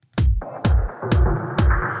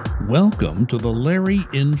Welcome to the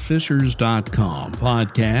LarryInFishers.com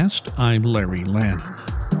podcast. I'm Larry Lannon.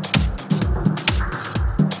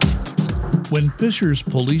 When Fishers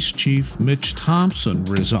Police Chief Mitch Thompson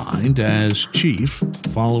resigned as chief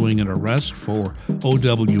following an arrest for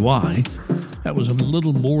OWI, that was a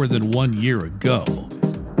little more than 1 year ago,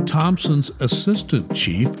 Thompson's assistant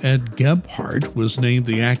chief, Ed Gebhardt, was named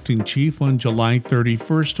the acting chief on July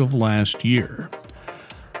 31st of last year.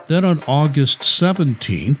 Then on August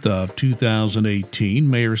 17th of 2018,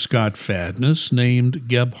 Mayor Scott Fadness named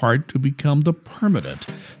Gebhardt to become the permanent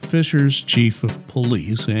Fishers Chief of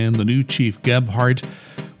Police, and the new Chief Gebhardt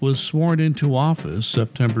was sworn into office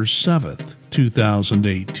September 7th,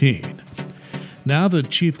 2018. Now that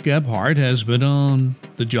Chief Gebhardt has been on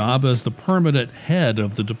the job as the permanent head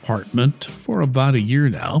of the department for about a year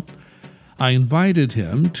now, I invited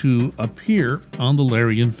him to appear on the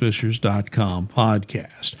LarryInFishers.com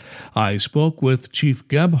podcast. I spoke with Chief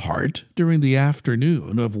Gebhardt during the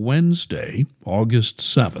afternoon of Wednesday, August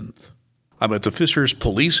 7th. I'm at the Fishers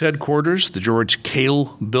Police Headquarters, the George Kale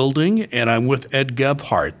Building, and I'm with Ed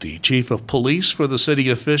Gebhardt, the Chief of Police for the City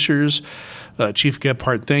of Fishers. Chief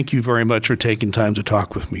Gebhardt, thank you very much for taking time to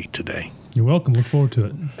talk with me today. You're welcome. Look forward to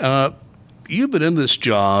it. You've been in this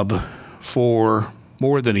job for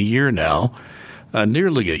more than a year now,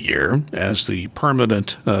 nearly a year, as the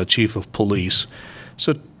permanent chief of police.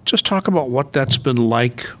 So just talk about what that's been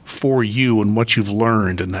like for you and what you've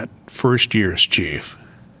learned in that first year as chief.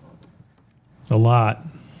 A lot,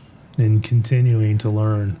 and continuing to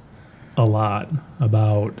learn a lot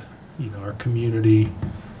about our community,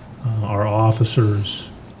 our officers,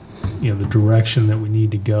 the direction that we need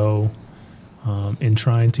to go, and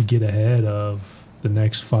trying to get ahead of the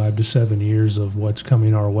next 5 to 7 years of what's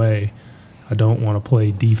coming our way. I don't want to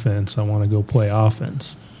play defense. I want to go play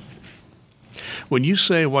offense. When you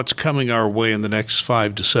say what's coming our way in the next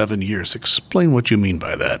 5 to 7 years, explain what you mean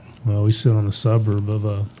by that. Well, we sit on the suburb of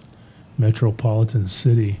a metropolitan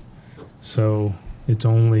city. So it's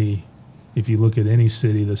only, if you look at any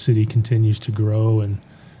city, the city continues to grow, and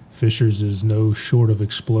Fishers is no short of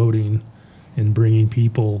exploding and bringing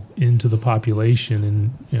people into the population.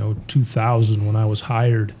 In 2000, when I was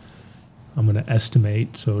hired, I'm going to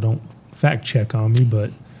estimate, so don't fact check on me,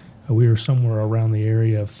 but we were somewhere around the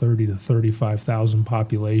area of 30 to 35,000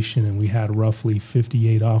 population, and we had roughly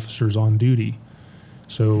 58 officers on duty.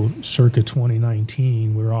 So circa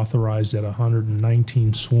 2019, we were authorized at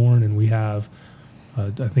 119 sworn, and we have,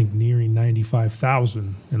 I think, nearing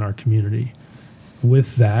 95,000 in our community.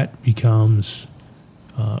 With that becomes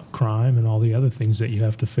crime and all the other things that you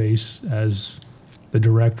have to face as the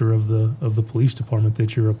director of the police department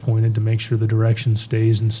that you're appointed to make sure the direction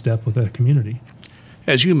stays in step with that community.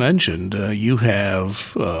 As you mentioned, you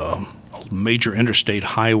have a major interstate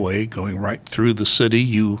highway going right through the city.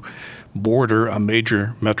 You border a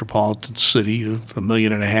major metropolitan city of 1.5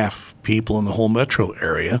 million people in the whole metro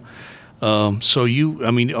area.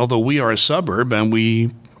 Although we are a suburb and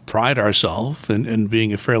we pride ourselves in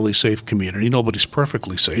being a fairly safe community. Nobody's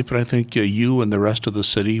perfectly safe, but I think you and the rest of the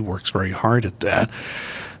city works very hard at that.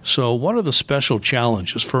 So what are the special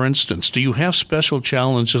challenges? For instance, do you have special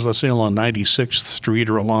challenges, let's say, along 96th Street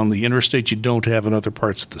or along the interstate you don't have in other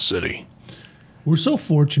parts of the city? We're so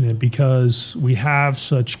fortunate because we have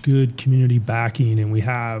such good community backing, and we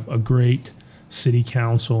have a great city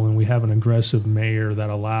council, and we have an aggressive mayor that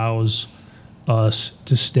allows us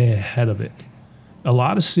to stay ahead of it. A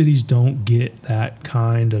lot of cities don't get that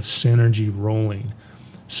kind of synergy rolling.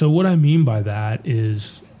 So what I mean by that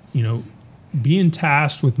is, being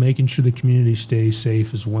tasked with making sure the community stays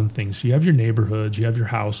safe is one thing. So you have your neighborhoods, you have your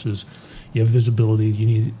houses, you have visibility.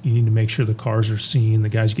 You need to make sure the cars are seen, the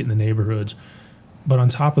guys get in the neighborhoods. But on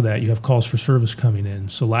top of that, you have calls for service coming in.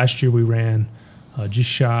 So last year we ran just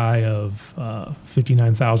shy of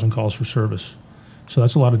 59,000 calls for service. So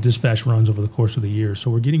that's a lot of dispatch runs over the course of the year.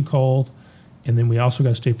 So we're getting called, and then we also got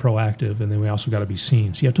to stay proactive, and then we also got to be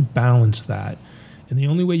seen. So you have to balance that. And the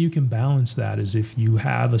only way you can balance that is if you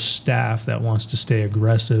have a staff that wants to stay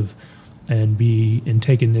aggressive and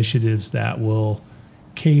take initiatives that will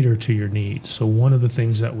cater to your needs. So one of the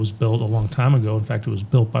things that was built a long time ago, in fact, it was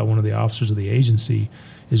built by one of the officers of the agency,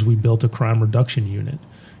 is we built a crime reduction unit.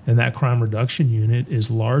 And that crime reduction unit is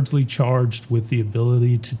largely charged with the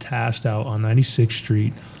ability to task out on 96th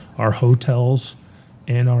Street, our hotels,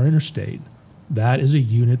 and our interstate. That is a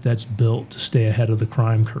unit that's built to stay ahead of the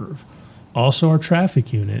crime curve. Also, our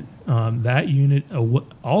traffic unit. That unit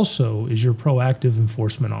also is your proactive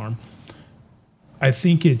enforcement arm. I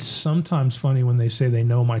think it's sometimes funny when they say they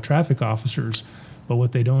know my traffic officers, but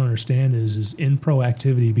what they don't understand is in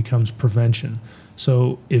proactivity becomes prevention.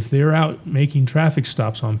 So if they're out making traffic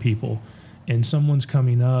stops on people and someone's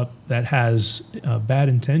coming up that has bad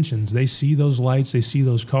intentions, they see those lights, they see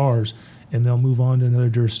those cars, and they'll move on to another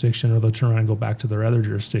jurisdiction, or they'll turn around and go back to their other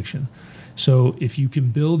jurisdiction. So if you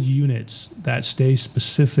can build units that stay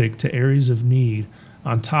specific to areas of need,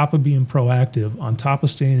 on top of being proactive, on top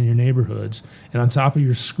of staying in your neighborhoods, and on top of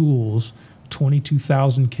your schools,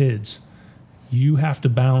 22,000 kids, you have to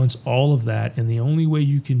balance all of that. And the only way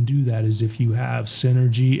you can do that is if you have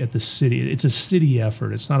synergy at the city. It's a city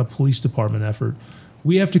effort. It's not a police department effort.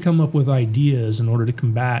 We have to come up with ideas in order to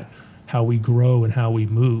combat how we grow and how we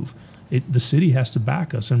move. The city has to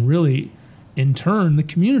back us, and really, in turn, the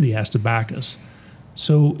community has to back us.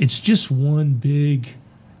 So it's just one big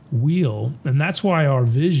wheel, and that's why our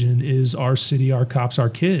vision is our city, our cops, our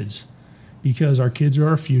kids, because our kids are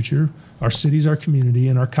our future, our city's our community,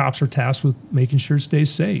 and our cops are tasked with making sure it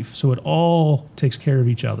stays safe. So it all takes care of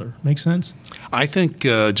each other. Make sense? I think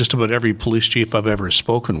just about every police chief I've ever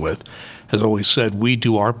spoken with has always said we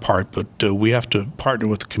do our part, but we have to partner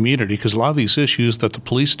with the community, because a lot of these issues that the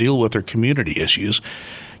police deal with are community issues.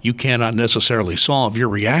 You cannot necessarily solve. You're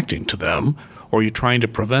reacting to them, or you're trying to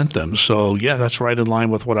prevent them. So, yeah, that's right in line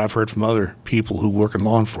with what I've heard from other people who work in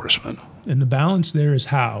law enforcement. And the balance there is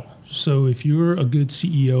how. So if you're a good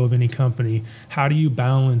CEO of any company, how do you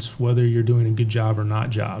balance whether you're doing a good job or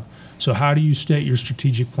not job? So how do you state your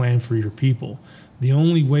strategic plan for your people? The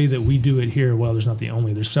only way that we do it here, well, there's not the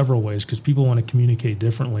only, there's several ways, because people want to communicate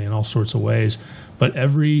differently in all sorts of ways. But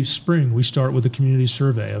every spring we start with a community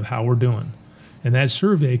survey of how we're doing. And that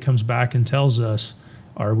survey comes back and tells us,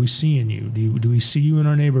 are we seeing you? Do we see you in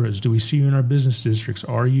our neighborhoods? Do we see you in our business districts?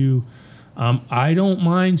 Are you? I don't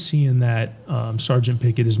mind seeing that Sergeant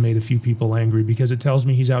Pickett has made a few people angry, because it tells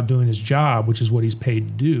me he's out doing his job, which is what he's paid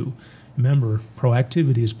to do. Remember,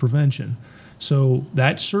 proactivity is prevention. So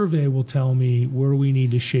that survey will tell me where we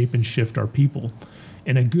need to shape and shift our people.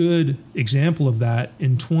 And a good example of that,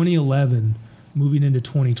 in 2011, moving into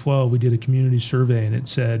 2012, we did a community survey, and it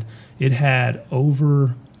said it had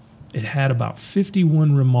about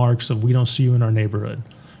 51 remarks of "we don't see you in our neighborhood."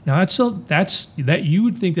 Now that's you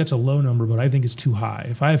would think that's a low number, but I think it's too high.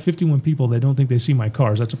 If I have 51 people that don't think they see my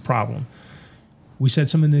cars, that's a problem. We set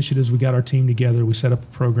some initiatives. We got our team together. We set up a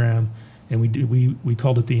program, and we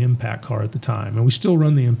called it the Impact Car at the time, and we still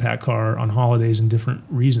run the Impact Car on holidays and different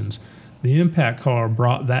reasons. The Impact Car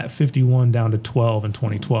brought that 51 down to 12 in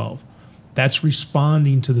 2012. That's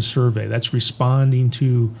responding to the survey. That's responding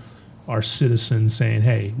to our citizens saying,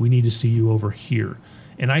 hey, we need to see you over here.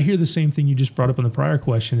 And I hear the same thing you just brought up in the prior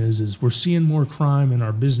question is we're seeing more crime in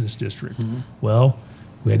our business district. Mm-hmm. Well,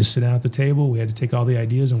 we had to sit down at the table, we had to take all the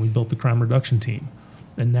ideas, and we built the crime reduction team.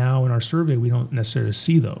 And now in our survey, we don't necessarily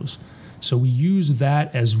see those. So we use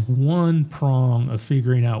that as one prong of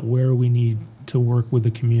figuring out where we need to work with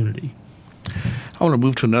the community. I want to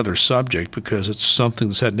move to another subject, because it's something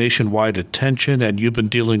that's had nationwide attention, and you've been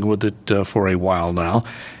dealing with it for a while now,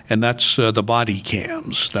 and that's the body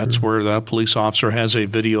cams. That's sure. Where the police officer has a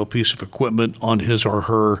video piece of equipment on his or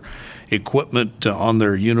her equipment on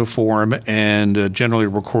their uniform, and generally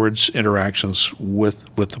records interactions with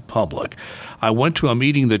the public. I went to a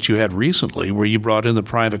meeting that you had recently where you brought in the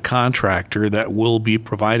private contractor that will be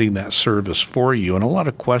providing that service for you, and a lot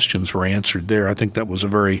of questions were answered there. I think that was a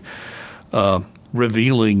very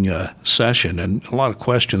revealing session, and a lot of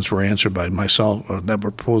questions were answered by myself that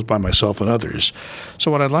were posed by myself and others.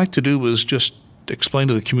 So what I'd like to do is just explain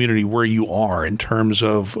to the community where you are in terms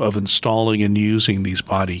of installing and using these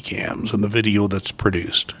body cams and the video that's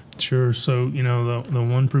produced. Sure. So, the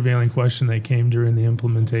one prevailing question that came during the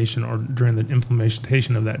implementation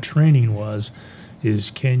of that training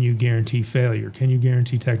is can you guarantee failure? Can you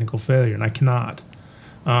guarantee technical failure? And I cannot.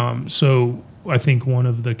 So I think one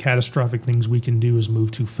of the catastrophic things we can do is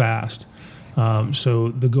move too fast. So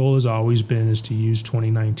the goal has always been is to use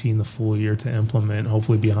 2019, the full year, to implement,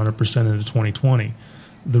 hopefully be 100% into 2020.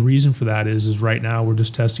 The reason for that is right now we're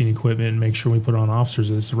just testing equipment and make sure we put on officers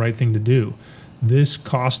that it's the right thing to do. This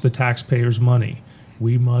costs the taxpayers money.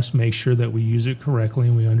 We must make sure that we use it correctly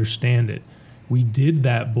and we understand it. We did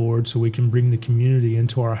that board so we can bring the community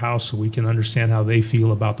into our house so we can understand how they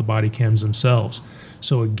feel about the body cams themselves.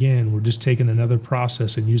 So again, we're just taking another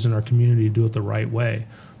process and using our community to do it the right way.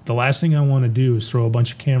 The last thing I want to do is throw a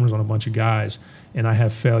bunch of cameras on a bunch of guys and I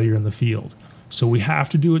have failure in the field. So we have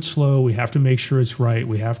to do it slow. We have to make sure it's right.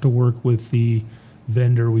 We have to work with the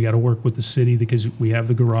vendor. We got to work with the city because we have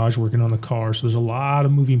the garage working on the car. So there's a lot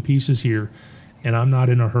of moving pieces here, and I'm not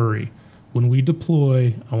in a hurry. When we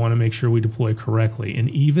deploy, I want to make sure we deploy correctly. And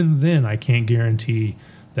even then, I can't guarantee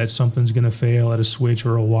that something's going to fail at a switch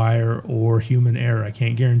or a wire or human error. I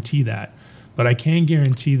can't guarantee that. But I can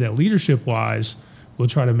guarantee that leadership-wise, we'll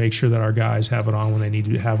try to make sure that our guys have it on when they need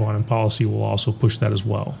to have on, and policy will also push that as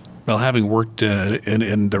well. Well, having worked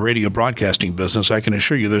in the radio broadcasting business, I can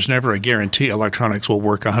assure you there's never a guarantee electronics will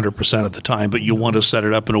work 100% of the time, but you want to set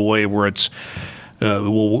it up in a way where it's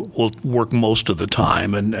will work most of the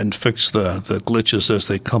time and fix the glitches as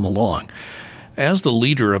they come along. As the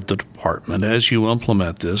leader of the department, as you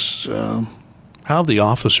implement this, how have the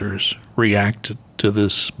officers reacted to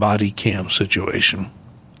this body cam situation?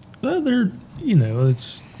 Well,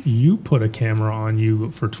 it's you put a camera on you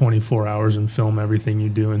for 24 hours and film everything you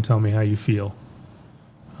do and tell me how you feel.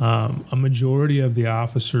 A majority of the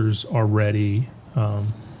officers are ready.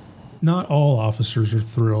 Not all officers are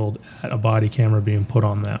thrilled at a body camera being put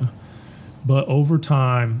on them. But over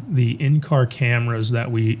time, the in-car cameras that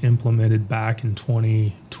we implemented back in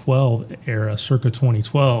 2012 era, circa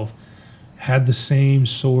 2012, had the same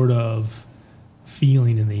sort of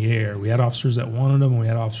feeling in the air. We had officers that wanted them, and we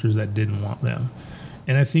had officers that didn't want them.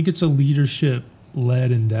 And I think it's a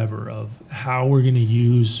leadership-led endeavor of how we're going to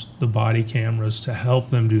use the body cameras to help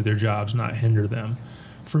them do their jobs, not hinder them.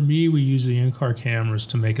 For me, we use the in-car cameras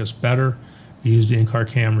to make us better. We use the in-car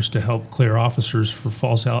cameras to help clear officers for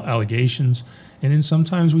false allegations. And then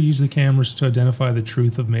sometimes we use the cameras to identify the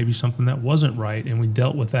truth of maybe something that wasn't right, and we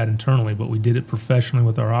dealt with that internally, but we did it professionally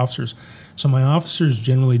with our officers. So my officers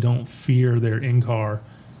generally don't fear their in-car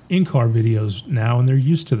videos now, and they're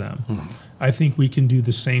used to them. Mm-hmm. I think we can do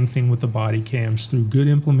the same thing with the body cams through good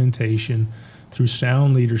implementation, through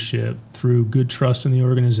sound leadership, through good trust in the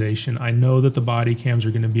organization. I know that the body cams are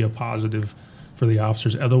going to be a positive for the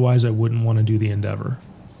officers. Otherwise, I wouldn't want to do the endeavor.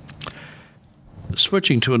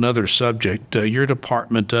 Switching to another subject, your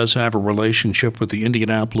department does have a relationship with the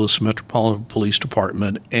Indianapolis Metropolitan Police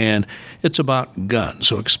Department, and it's about guns.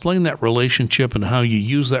 So explain that relationship and how you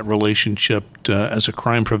use that relationship as a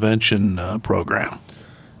crime prevention program.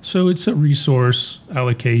 So it's a resource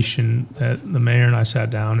allocation that the mayor and I sat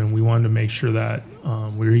down, and we wanted to make sure that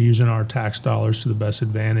we were using our tax dollars to the best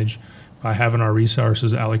advantage by having our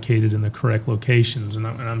resources allocated in the correct locations. And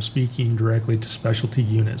I'm speaking directly to specialty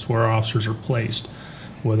units where our officers are placed,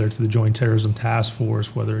 whether it's the Joint Terrorism Task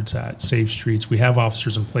Force, whether it's at Safe Streets. We have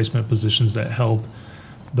officers in placement positions that help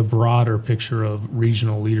the broader picture of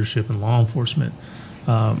regional leadership and law enforcement.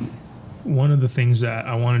 One of the things that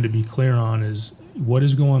I wanted to be clear on is what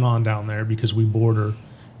is going on down there, because we border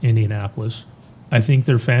Indianapolis. I think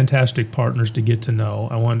they're fantastic partners to get to know.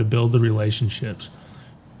 I wanted to build the relationships.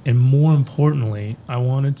 And more importantly, I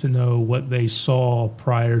wanted to know what they saw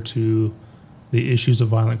prior to the issues of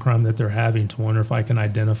violent crime that they're having, to wonder if I can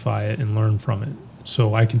identify it and learn from it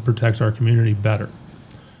so I can protect our community better.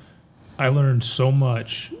 I learned so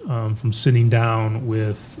much from sitting down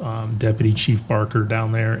with Deputy Chief Barker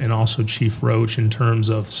down there and also Chief Roach in terms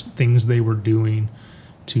of things they were doing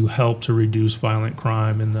to help to reduce violent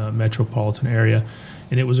crime in the metropolitan area.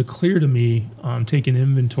 And it was clear to me, taking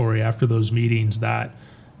inventory after those meetings, that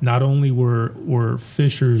not only were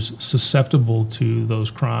Fishers susceptible to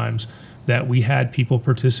those crimes, that we had people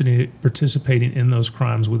participating in those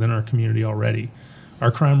crimes within our community already.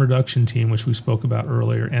 Our crime reduction team, which we spoke about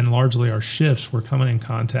earlier, and largely our shifts, were coming in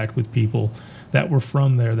contact with people that were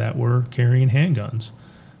from there that were carrying handguns.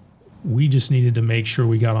 We just needed to make sure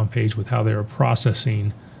we got on page with how they were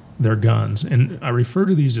processing their guns. And I refer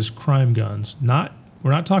to these as crime guns. We're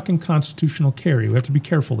not talking constitutional carry. We have to be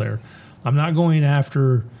careful there. I'm not going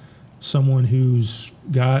after someone who's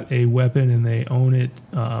got a weapon and they own it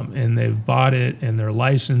and they've bought it and they're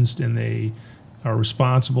licensed and they are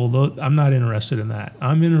responsible. I'm not interested in that.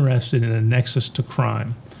 I'm interested in a nexus to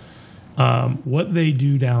crime. What they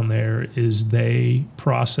do down there is they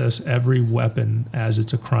process every weapon as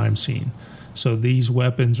it's a crime scene. So these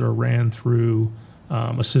weapons are ran through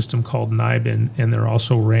a system called NIBIN, and they're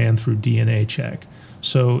also ran through DNA check.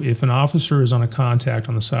 So if an officer is on a contact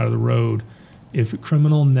on the side of the road, if a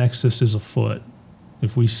criminal nexus is afoot,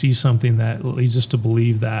 if we see something that leads us to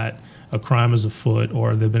believe that a crime is afoot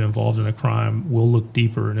or they've been involved in a crime, we'll look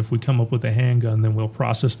deeper. And if we come up with a handgun, then we'll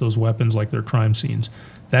process those weapons like they're crime scenes.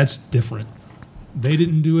 That's different. They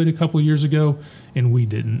didn't do it a couple of years ago, and we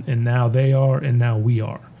didn't. And now they are, and now we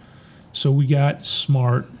are. So we got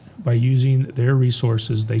smart by using their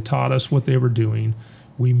resources. They taught us what they were doing.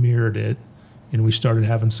 We mirrored it, and we started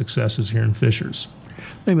having successes here in Fishers.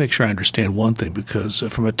 Let me make sure I understand one thing, because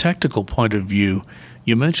from a technical point of view,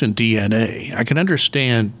 you mentioned DNA. I can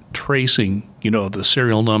understand tracing, the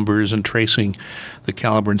serial numbers and tracing the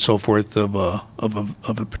caliber and so forth of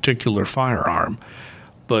a particular firearm.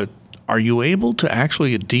 But Are you able to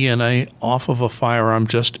actually get DNA off of a firearm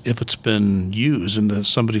just if it's been used and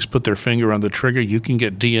somebody's put their finger on the trigger? You can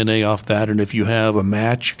get DNA off that, and if you have a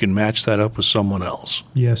match, you can match that up with someone else.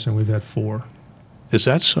 Yes, and we've had 4. Is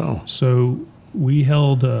that so? So we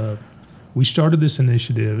started this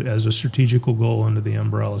initiative as a strategical goal under the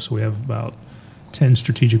umbrella. So we have about 10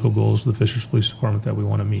 strategical goals of the Fishers Police Department that we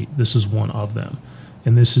want to meet. This is one of them.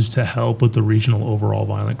 And this is to help with the regional overall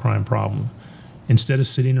violent crime problem. Instead of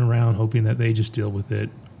sitting around hoping that they just deal with it,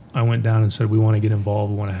 I went down and said, we want to get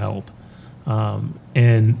involved, we want to help.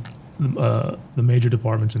 The major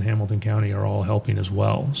departments in Hamilton County are all helping as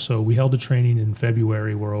well. So we held a training in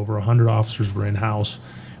February where over 100 officers were in-house.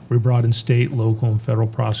 We brought in state, local, and federal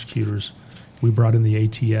prosecutors. We brought in the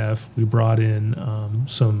ATF. We brought in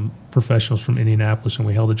some professionals from Indianapolis, and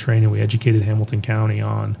we held a training. We educated Hamilton County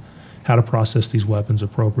on how to process these weapons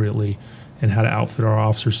appropriately and how to outfit our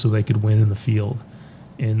officers so they could win in the field.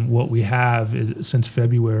 And what we have since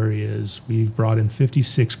February is we've brought in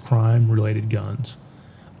 56 crime-related guns.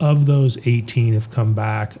 Of those, 18 have come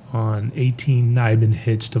back on 18 NIBIN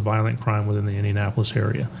hits to violent crime within the Indianapolis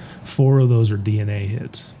area. 4 of those are DNA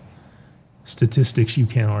hits. Statistics you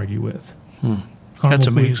can't argue with. That's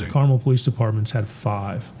amazing. Carmel Police Department's had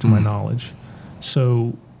 5, to my knowledge.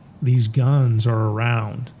 So these guns are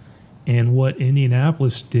around. And what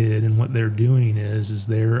Indianapolis did and what they're doing is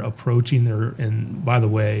they're approaching and by the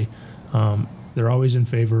way, they're always in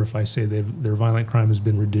favor if I say their violent crime has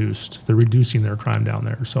been reduced. They're reducing their crime down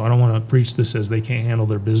there. So I don't want to preach this as they can't handle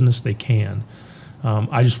their business. They can.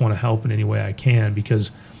 I just want to help in any way I can because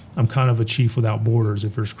I'm kind of a chief without borders.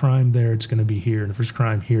 If there's crime there, it's going to be here. And if there's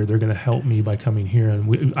crime here, they're going to help me by coming here.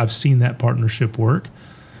 And I've seen that partnership work.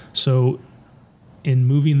 So in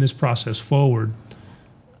moving this process forward,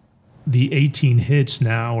 the 18 hits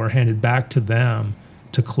now are handed back to them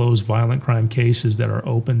to close violent crime cases that are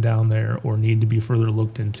open down there or need to be further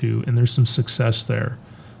looked into. And there's some success there.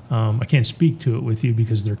 I can't speak to it with you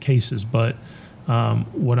because they're cases, but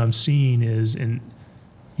what I'm seeing is,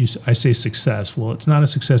 I say success. Well, it's not a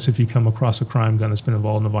success if you come across a crime gun that's been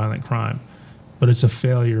involved in a violent crime, but it's a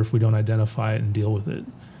failure if we don't identify it and deal with it.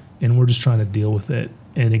 And we're just trying to deal with it.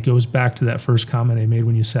 And it goes back to that first comment I made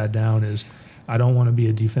when you sat down is, I don't want to be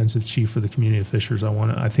a defensive chief for the community of Fishers.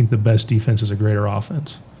 I think the best defense is a greater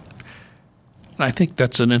offense. I think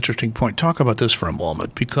that's an interesting point. Talk about this for a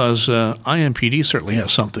moment, because IMPD certainly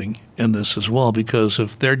has something in this as well, because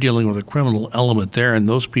if they're dealing with a criminal element there and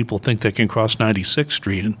those people think they can cross 96th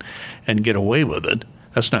Street and get away with it,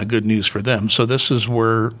 that's not good news for them. So this is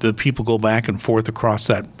where the people go back and forth across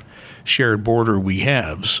that shared border we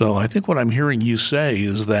have. So I think what I'm hearing you say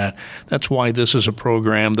is that that's why this is a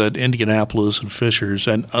program that Indianapolis and Fishers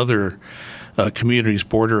and other communities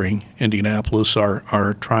bordering Indianapolis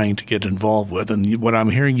are trying to get involved with. And what I'm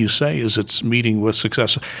hearing you say is it's meeting with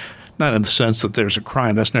success, not in the sense that there's a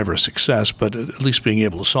crime, that's never a success, but at least being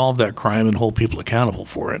able to solve that crime and hold people accountable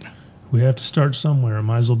for it. We have to start somewhere.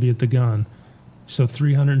 Might as well be at the gun. So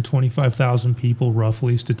 325,000 people,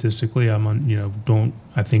 roughly, statistically.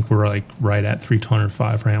 I think we're like right at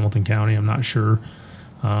 305 for Hamilton County. I'm not sure.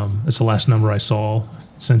 That's the last number I saw.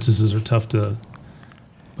 Censuses are tough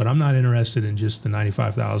but I'm not interested in just the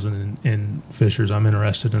 95,000 in Fishers. I'm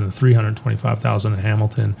interested in the 325,000 in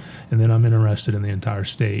Hamilton, and then I'm interested in the entire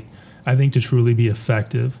state. I think to truly be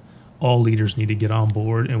effective, all leaders need to get on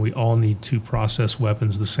board, and we all need to process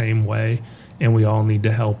weapons the same way. And we all need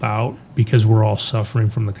to help out because we're all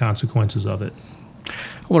suffering from the consequences of it.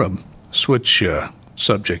 I want to switch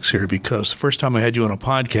subjects here because the first time I had you on a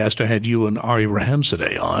podcast, I had you and Ari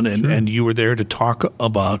Rahimzadeh on, and you were there to talk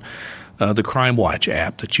about the Crime Watch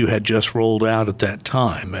app that you had just rolled out at that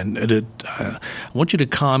time. And I want you to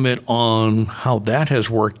comment on how that has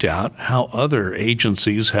worked out, how other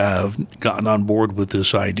agencies have gotten on board with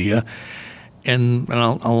this idea. And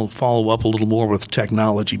I'll follow up a little more with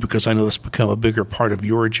technology because I know that's become a bigger part of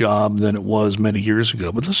your job than it was many years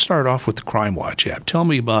ago. But let's start off with the Crime Watch app. Tell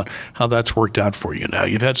me about how that's worked out for you now.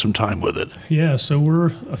 You've had some time with it. Yeah, so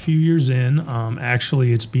we're a few years in.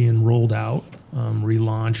 Actually, it's being rolled out,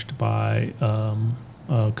 relaunched by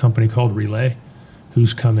a company called Relay,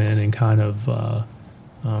 who's come in and kind of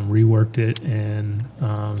reworked it and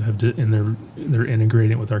they're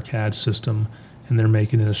integrating it with our CAD system. And they're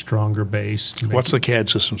making it a stronger base. What's the CAD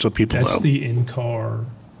system so people know? That's the in-car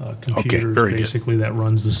computer basically that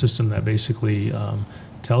runs the system that basically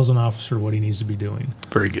tells an officer what he needs to be doing.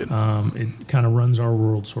 Very good. It kind of runs our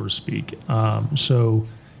world, so to speak. So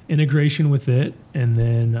integration with it, and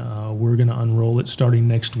then we're going to unroll it starting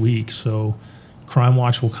next week. So Crime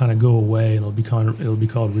Watch will kind of go away, and it'll be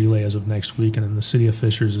called Relay as of next week, and then the city of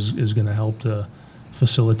Fishers is going to help to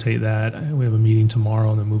facilitate that. We have a meeting tomorrow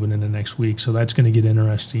and then moving into next week. So that's going to get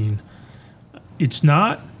interesting. It's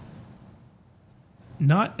not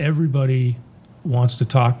everybody wants to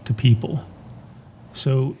talk to people.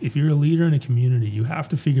 So if you're a leader in a community, you have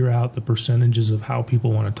to figure out the percentages of how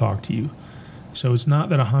people want to talk to you. So it's not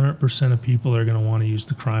that 100% of people are going to want to use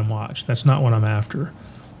the Crime Watch. That's not what I'm after.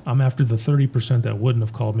 I'm after the 30% that wouldn't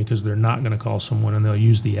have called me because they're not going to call someone and they'll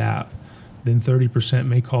use the app. Then 30%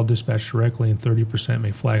 may call dispatch directly and 30%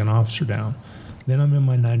 may flag an officer down. Then I'm in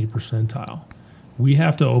my 90 percentile. We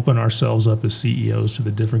have to open ourselves up as CEOs to the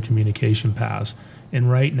different communication paths. And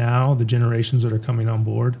right now, the generations that are coming on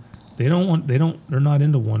board, they're not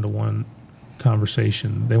into one-to-one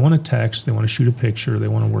conversation. They want to text, they want to shoot a picture, they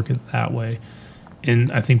want to work it that way.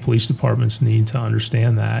 And I think police departments need to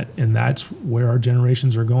understand that, and that's where our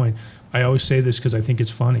generations are going. I always say this because I think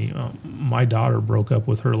it's funny. My daughter broke up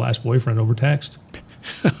with her last boyfriend over text.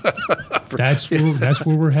 That's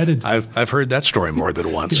where we're headed. I've heard that story more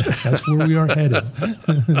than once. Yeah, that's where we are headed.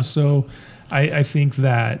 So I think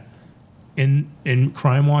that in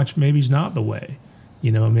Crime Watch maybe is not the way.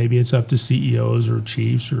 Maybe it's up to CEOs or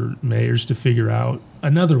chiefs or mayors to figure out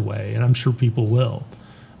another way, and I'm sure people will.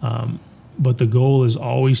 But the goal is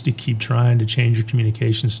always to keep trying to change your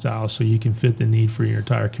communication style so you can fit the need for your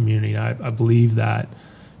entire community. I believe that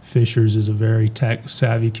Fishers is a very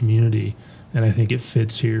tech-savvy community, and I think it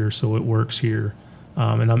fits here, so it works here.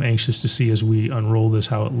 And I'm anxious to see as we unroll this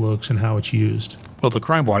how it looks and how it's used. Well, the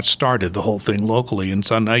Crime Watch started the whole thing locally, and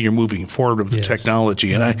so now you're moving forward with the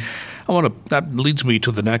technology. And I want to. That leads me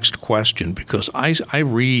to the next question, because I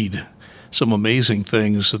read some amazing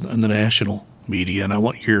things in the national media, and I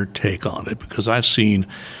want your take on it, because I've seen,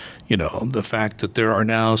 the fact that there are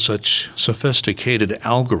now such sophisticated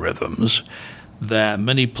algorithms that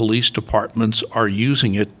many police departments are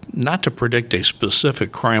using it not to predict a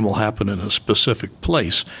specific crime will happen in a specific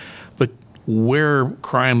place, but where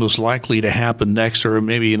crime is likely to happen next, or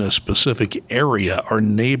maybe in a specific area or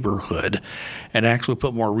neighborhood, and actually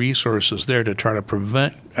put more resources there to try to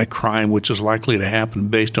prevent a crime which is likely to happen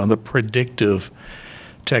based on the predictive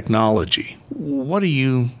technology. What do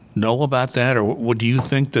you know about that, or do you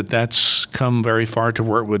think that that's come very far to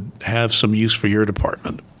where it would have some use for your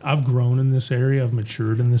department? I've grown in this area. I've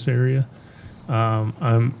matured in this area.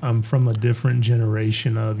 I'm from a different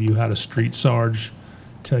generation of you had a street sarge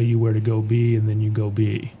tell you where to go be, and then you go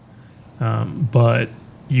be. But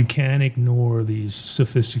you can't ignore these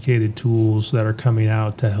sophisticated tools that are coming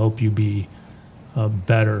out to help you be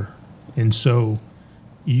better. And so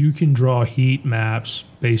you can draw heat maps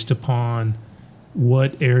based upon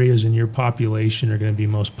what areas in your population are going to be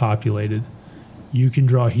most populated. You can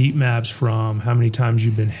draw heat maps from how many times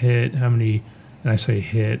you've been hit, and I say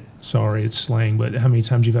hit, sorry, it's slang, but how many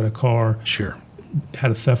times you've had a car,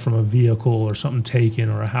 had a theft from a vehicle or something taken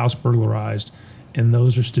or a house burglarized. And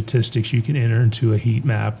those are statistics you can enter into a heat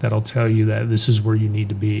map that'll tell you that this is where you need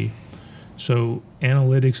to be. So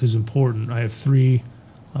analytics is important. I have three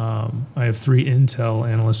Intel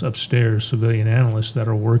analysts upstairs, civilian analysts that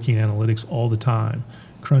are working analytics all the time,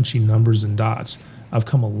 crunching numbers and dots. I've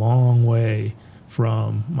come a long way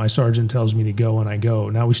from my sergeant tells me to go and I go.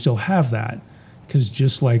 Now we still have that, because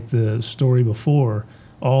just like the story before,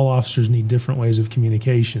 all officers need different ways of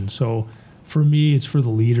communication. So for me, it's for the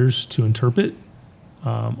leaders to interpret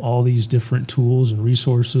all these different tools and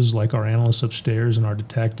resources, like our analysts upstairs and our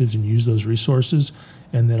detectives, and use those resources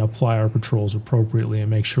and then apply our patrols appropriately and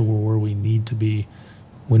make sure we're where we need to be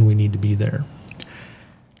when we need to be there.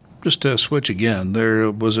 Just to switch again,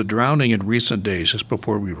 there was a drowning in recent days, just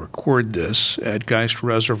before we record this, at Geist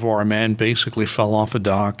Reservoir. A man basically fell off a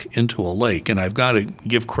dock into a lake. And I've got to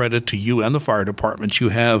give credit to you and the fire departments. You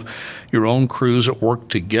have your own crews that work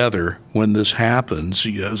together when this happens.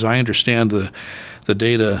 As I understand the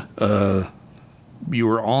data, you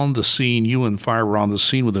were on the scene, you and fire were on the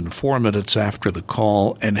scene within 4 minutes after the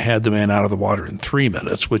call and had the man out of the water in 3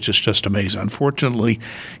 minutes, which is just amazing. Unfortunately,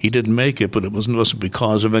 he didn't make it, but it wasn't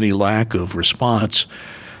because of any lack of response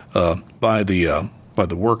by the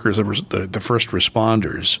workers, the first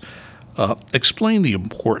responders. Explain the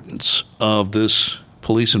importance of this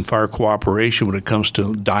police and fire cooperation when it comes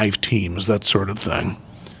to dive teams, that sort of thing.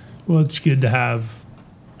 Well, it's good to have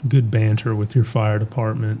good banter with your fire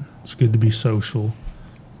department. It's good to be social,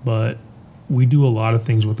 but we do a lot of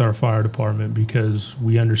things with our fire department because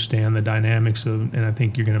we understand the dynamics of, and I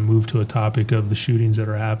think you're going to move to a topic of the shootings that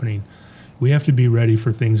are happening. We have to be ready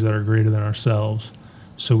for things that are greater than ourselves.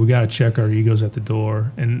 So we got to check our egos at the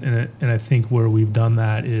door. And I think where we've done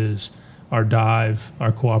that is our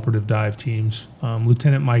cooperative dive teams.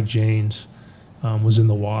 Lieutenant Mike Janes was in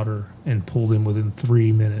the water and pulled him within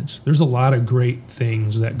 3 minutes. There's a lot of great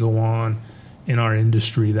things that go on in our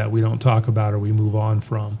industry that we don't talk about or we move on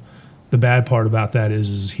from. The bad part about that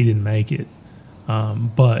is he didn't make it.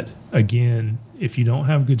 But again, if you don't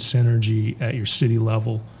have good synergy at your city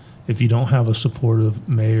level, if you don't have a supportive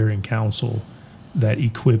mayor and council that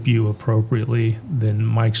equip you appropriately, then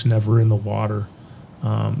Mike's never in the water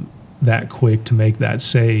that quick to make that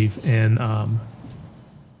save. And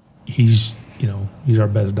he's our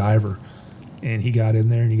best diver. And he got in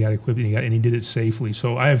there and he got equipped and he did it safely.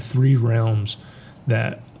 So I have 3 realms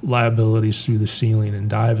that liabilities through the ceiling, and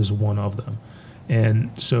dive is one of them.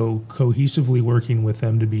 And so cohesively working with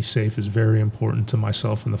them to be safe is very important to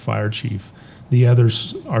myself and the fire chief. The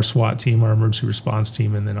others, our SWAT team, our emergency response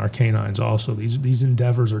team, and then our canines also. These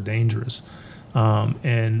endeavors are dangerous.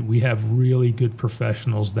 And we have really good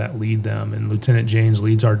professionals that lead them. And Lieutenant James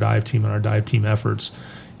leads our dive team and our dive team efforts.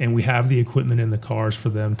 And we have the equipment in the cars for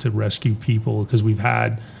them to rescue people, because we've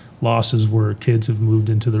had losses where kids have moved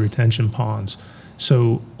into the retention ponds.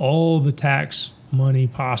 So all the tax money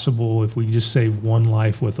possible, if we just save one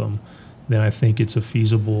life with them, then I think it's a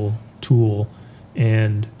feasible tool.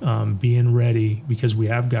 And being ready, because we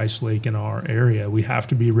have Geist Lake in our area, we have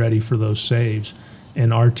to be ready for those saves.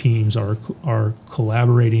 And our teams are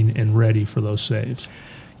collaborating and ready for those saves.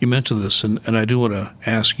 You mentioned this, and I do want to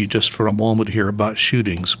ask you just for a moment here about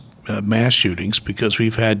shootings, mass shootings, because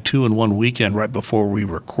we've had 2 in one weekend right before we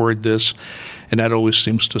record this, and that always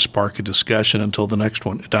seems to spark a discussion until the next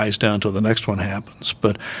one, it dies down until the next one happens.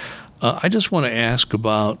 But I just want to ask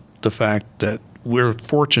about the fact that we're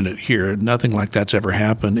fortunate here. Nothing like that's ever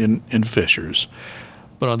happened in Fishers.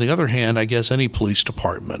 But on the other hand, I guess any police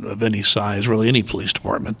department of any size, really any police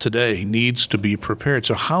department today, needs to be prepared.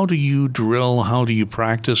 So how do you drill? How do you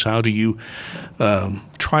practice? How do you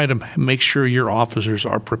try to make sure your officers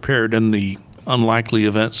are prepared in the unlikely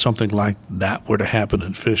event something like that were to happen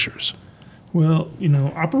in Fishers? Well,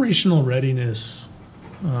 operational readiness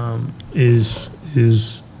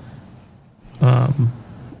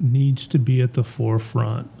needs to be at the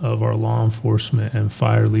forefront of our law enforcement and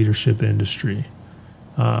fire leadership industry.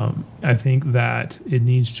 I think that it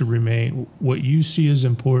needs to remain what you see as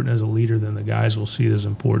important as a leader, then the guys will see it as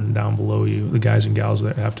important down below you, the guys and gals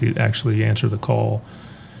that have to actually answer the call.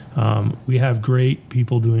 We have great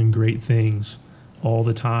people doing great things all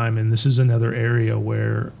the time, and this is another area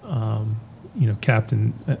where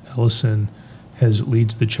Captain Ellison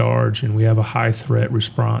leads the charge, and we have a high threat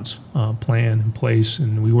response plan in place,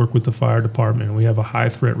 and we work with the fire department, and we have a high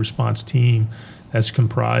threat response team that's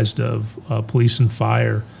comprised of police and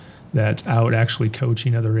fire that's out actually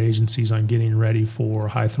coaching other agencies on getting ready for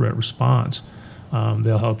high threat response.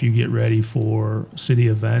 They'll help you get ready for city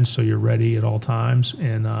events so you're ready at all times.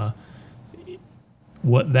 And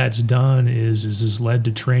what that's done is led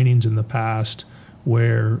to trainings in the past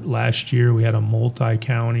where last year we had a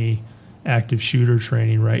multi-county active shooter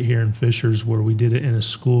training right here in Fishers, where we did it in a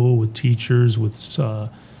school with teachers, with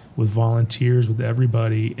volunteers, with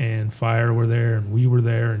everybody, and fire were there, and we were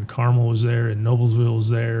there, and Carmel was there, and Noblesville was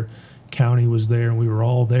there, county was there, and we were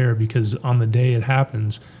all there because on the day it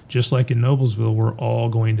happens, just like in Noblesville, we're all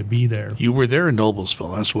going to be there. You were there in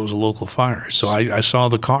Noblesville. That was a local fire, so I saw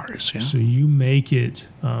the cars. Yeah? So you make it.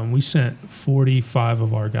 We sent 45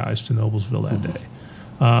 of our guys to Noblesville that day.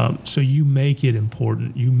 So you make it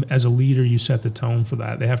important. You, as a leader, you set the tone for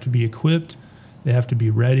that. They have to be equipped, they have to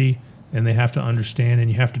be ready, and they have to understand,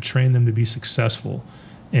 and you have to train them to be successful.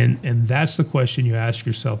 And that's the question you ask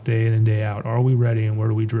yourself day in and day out. Are we ready, and where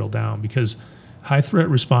do we drill down? Because high threat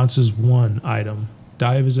response is one item.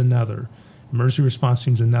 Dive is another. Emergency response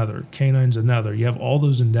team is another. Canine's another. You have all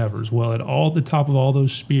those endeavors. Well, at all the top of all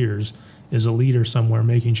those spears is a leader somewhere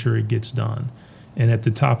making sure it gets done. And at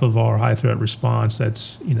the top of our high threat response,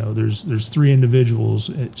 that's, there's 3 individuals,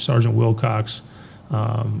 Sergeant Wilcox,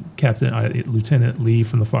 Lieutenant Lee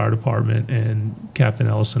from the fire department, and Captain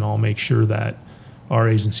Ellison all make sure that our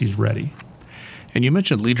agency is ready. And you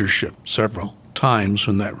mentioned leadership several times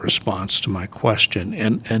in that response to my question.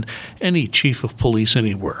 And any chief of police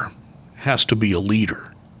anywhere has to be a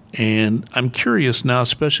leader. And I'm curious now,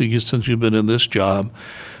 especially since you've been in this job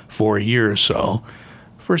for a year or so,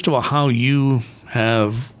 first of all, how you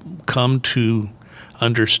have come to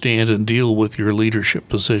understand and deal with your leadership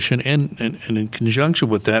position, and in conjunction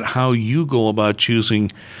with that, how you go about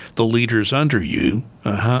choosing the leaders under you,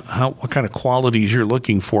 what kind of qualities you're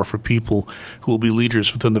looking for people who will be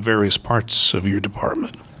leaders within the various parts of your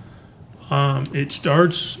department. It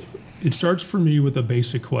starts for me with a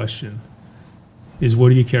basic question, is what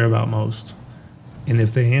do you care about most? And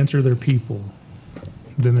if they answer their people,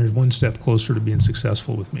 then there's one step closer to being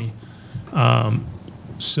successful with me.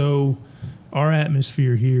 So our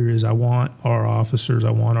atmosphere here is I want our officers,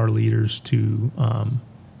 I want our leaders to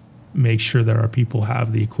make sure that our people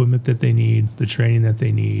have the equipment that they need, the training that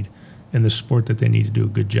they need, and the support that they need to do a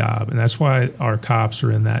good job. And that's why our cops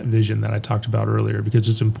are in that vision that I talked about earlier, because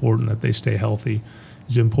it's important that they stay healthy.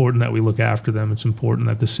 It's important that we look after them. It's important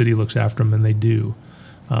that the city looks after them, and they do.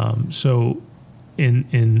 So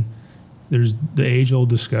there's the age-old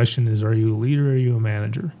discussion is, are you a leader or are you a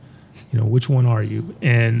manager? Which one are you?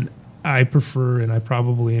 And I prefer, and I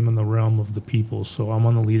probably am in the realm of the people, so I'm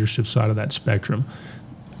on the leadership side of that spectrum.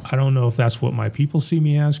 I don't know if that's what my people see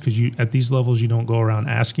me as, because at these levels you don't go around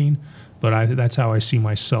asking, but that's how I see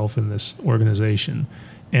myself in this organization.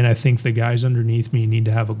 And I think the guys underneath me need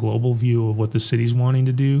to have a global view of what the city's wanting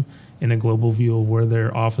to do and a global view of where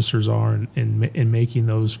their officers are in making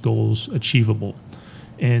those goals achievable.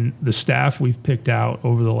 And the staff we've picked out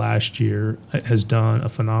over the last year has done a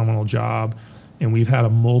phenomenal job. And we've had a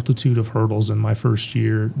multitude of hurdles in my first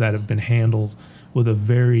year that have been handled with a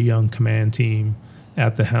very young command team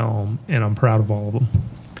at the helm, and I'm proud of all of them.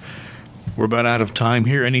 We're about out of time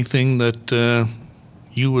here. Anything that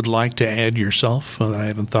you would like to add yourself that I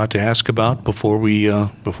haven't thought to ask about before we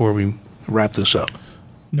wrap this up?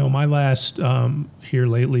 No, my last here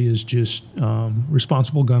lately is just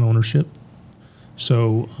responsible gun ownership.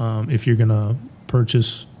 So if you're going to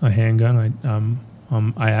purchase a handgun,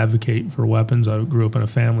 I advocate for weapons. I grew up in a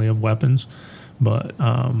family of weapons, but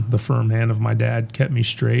the firm hand of my dad kept me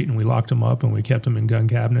straight, and we locked them up and we kept them in gun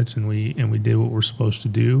cabinets, and we did what we're supposed to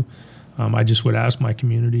do. I just would ask my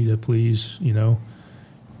community to please,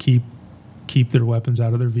 keep their weapons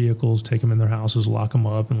out of their vehicles, take them in their houses, lock them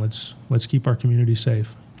up, and let's keep our community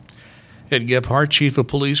safe. Ed Gebhardt, Chief of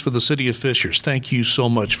Police for the City of Fishers, thank you so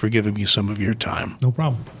much for giving me some of your time. No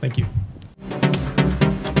problem. Thank you.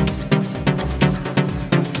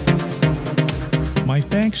 My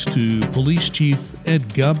thanks to Police Chief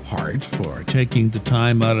Ed Gebhardt for taking the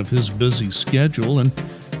time out of his busy schedule and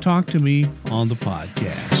talk to me on the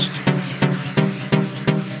podcast.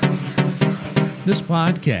 This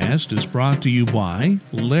podcast is brought to you by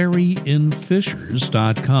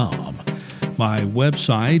LarryInFishers.com. My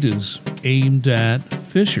website is aimed at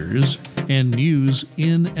fishers and news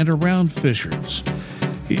in and around Fishers.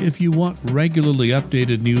 If you want regularly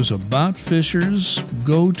updated news about Fishers,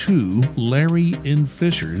 go to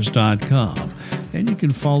LarryInFishers.com, and you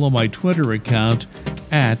can follow my Twitter account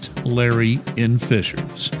at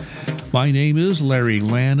LarryInFishers. My name is Larry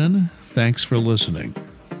Lannon. Thanks for listening.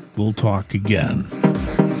 We'll talk again.